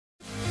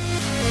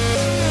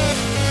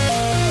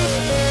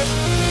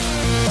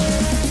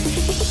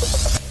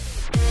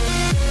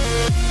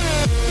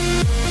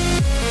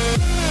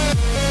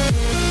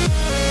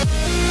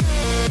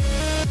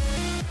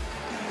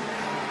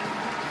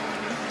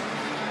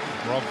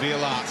Rob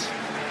Violart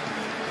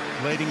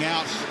leading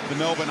out the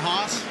Melbourne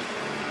Heart.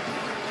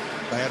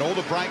 They had all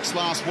the breaks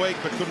last week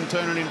but couldn't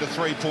turn it into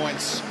 3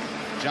 points.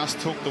 Just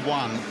took the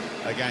one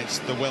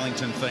against the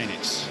Wellington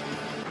Phoenix.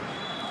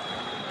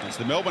 It's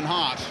the Melbourne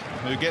Heart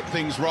who get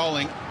things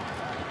rolling.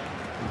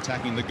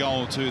 Attacking the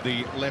goal to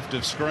the left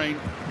of screen.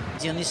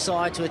 He's on this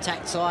side to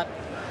attack side.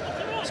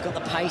 He's got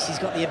the pace, he's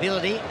got the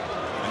ability.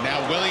 And now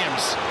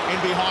Williams in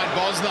behind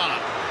Bosnar.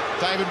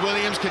 David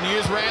Williams can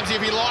use Ramsey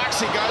if he likes.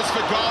 He goes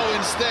for goal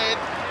instead.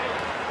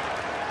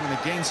 And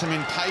again, some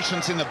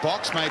impatience in the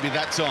box maybe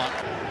that time.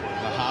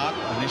 The Heart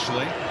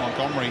initially,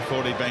 Montgomery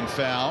thought he'd been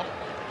fouled.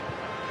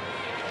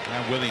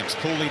 Now Williams,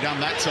 coolly done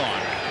that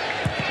time.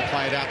 To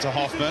play it out to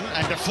Hoffman,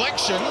 and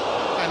deflection,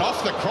 and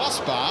off the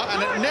crossbar,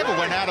 and it never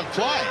went out of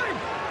play.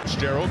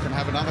 Fitzgerald can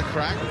have another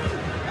crack.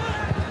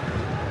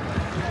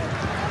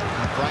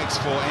 And breaks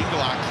for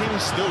Engelar.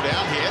 Kim's still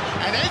down here,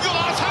 and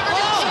Engelar's having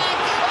a shot!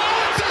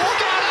 Oh, it's a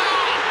stunner!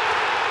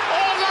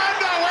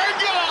 Orlando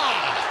Engelar!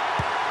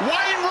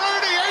 Wayne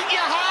Rooney, eat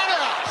your heart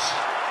out!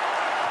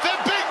 The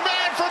big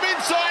man from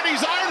inside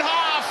his own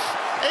half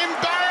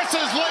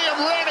embarrasses Liam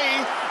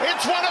Rennie.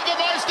 It's one of the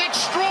most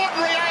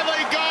extraordinary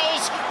A-League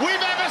goals we've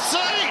ever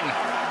seen.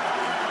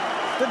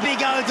 The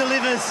Big O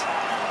delivers.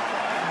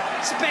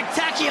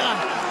 Spectacular.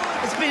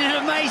 It's been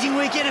an amazing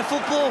weekend of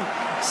football.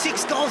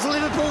 6 goals at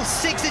Liverpool,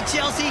 6 at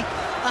Chelsea,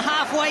 a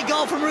halfway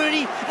goal from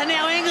Rooney, and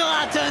now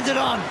Engelar turns it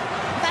on.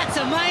 That's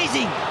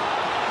amazing.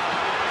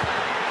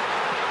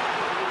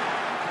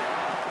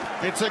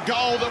 It's a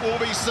goal that will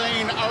be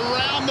seen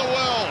around the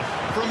world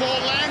from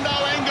Orlando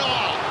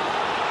Engelar.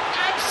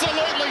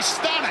 Absolutely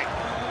stunning.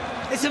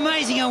 It's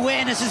amazing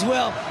awareness as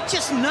well.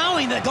 Just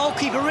knowing the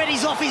goalkeeper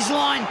Reddy's off his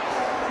line.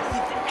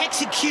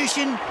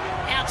 Execution,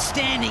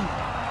 outstanding.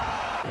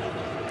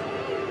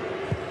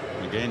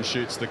 Again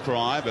shoots the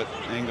cry, but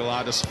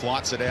Engelar just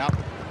flights it out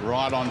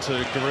right onto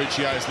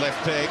Garuccio's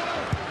left peg.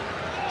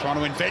 Trying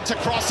to invent a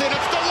cross in,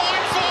 it's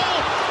delightful!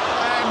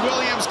 And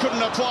Williams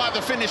couldn't apply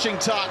the finishing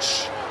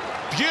touch.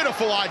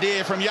 Beautiful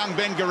idea from young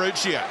Ben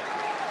Garuccio.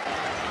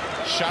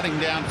 Shutting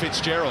down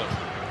Fitzgerald.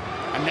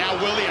 And now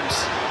Williams,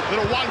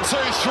 little 1-2-3,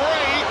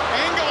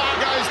 Engelar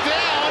goes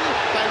down,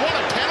 they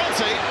want a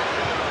penalty.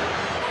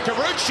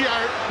 Garuccio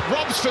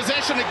robs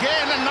possession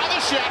again, another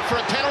shout for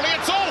a penalty.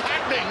 It's all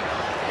happening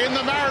in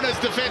the Mariners'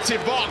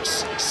 defensive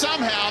box.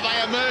 Somehow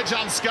they emerge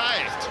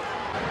unscathed.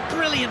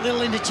 Brilliant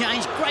little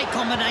interchange, great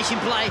combination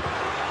play.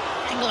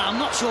 Engelar, I'm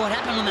not sure what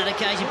happened on that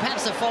occasion.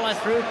 Perhaps a follow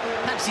through,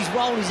 perhaps he's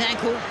rolled his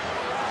ankle.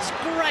 It's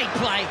great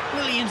play,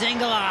 Williams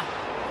Engelar.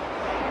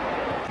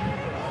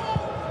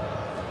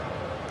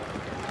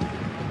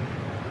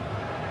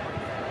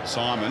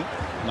 Simon,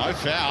 no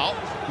foul.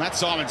 Matt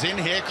Simon's in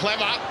here,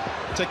 clever.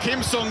 To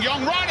Kim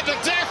Sung-yong, right at the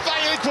death,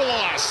 they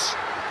equalise.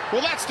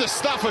 Well, that's the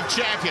stuff of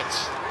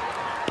champions.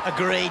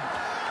 Agreed.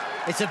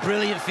 It's a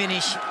brilliant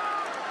finish.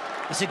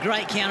 It's a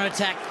great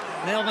counter-attack.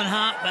 Melbourne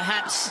Heart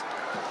perhaps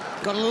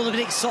got a little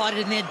bit excited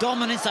in their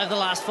dominance over the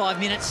last 5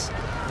 minutes.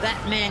 That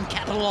man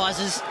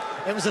capitalises.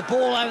 It was a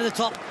ball over the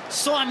top.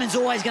 Simon's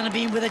always going to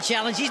be in with a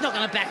challenge. He's not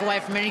going to back away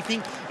from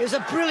anything. It was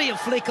a brilliant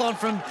flick on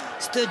from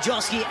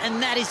Sturjowski,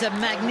 and that is a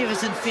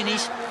magnificent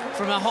finish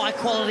from a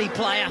high-quality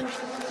player.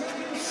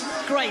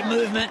 Great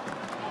movement.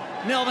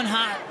 Melbourne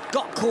Heart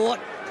got caught.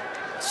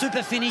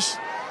 Super finish.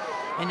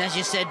 And as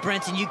you said,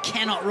 Brenton, you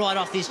cannot write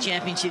off this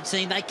championship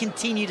team. They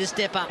continue to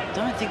step up.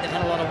 Don't think they've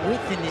had a lot of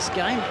width in this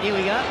game. Here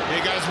we go.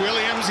 Here goes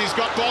Williams. He's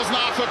got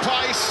Bosnar for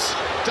pace.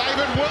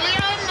 David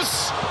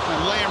Williams. And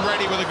Liam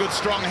Reddy with a good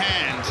strong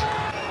hand.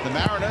 The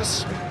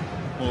Mariners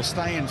will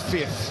stay in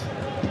 5th.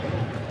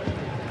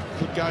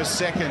 Could go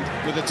 2nd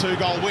with a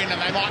 2-goal win, and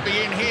they might be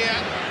in here.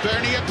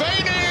 Bernie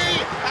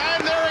Abini,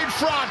 and they're in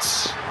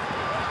front.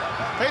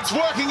 It's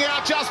working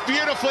out just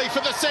beautifully for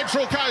the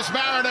Central Coast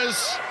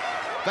Mariners.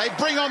 They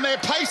bring on their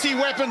pacey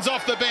weapons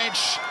off the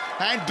bench,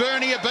 and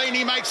Bernie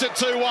Abini makes it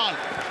 2-1.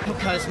 Central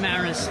Coast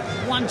Mariners,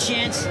 1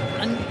 chance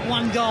and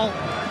 1 goal.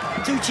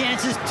 2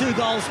 chances, 2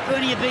 goals.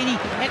 Bernie Abini,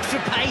 extra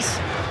pace,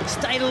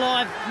 stayed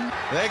alive.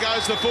 There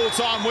goes the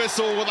full-time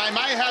whistle. Well, they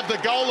may have the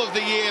goal of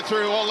the year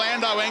through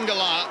Orlando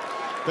Engelar,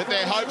 but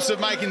their hopes of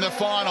making the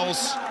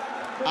finals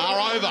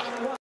are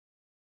over.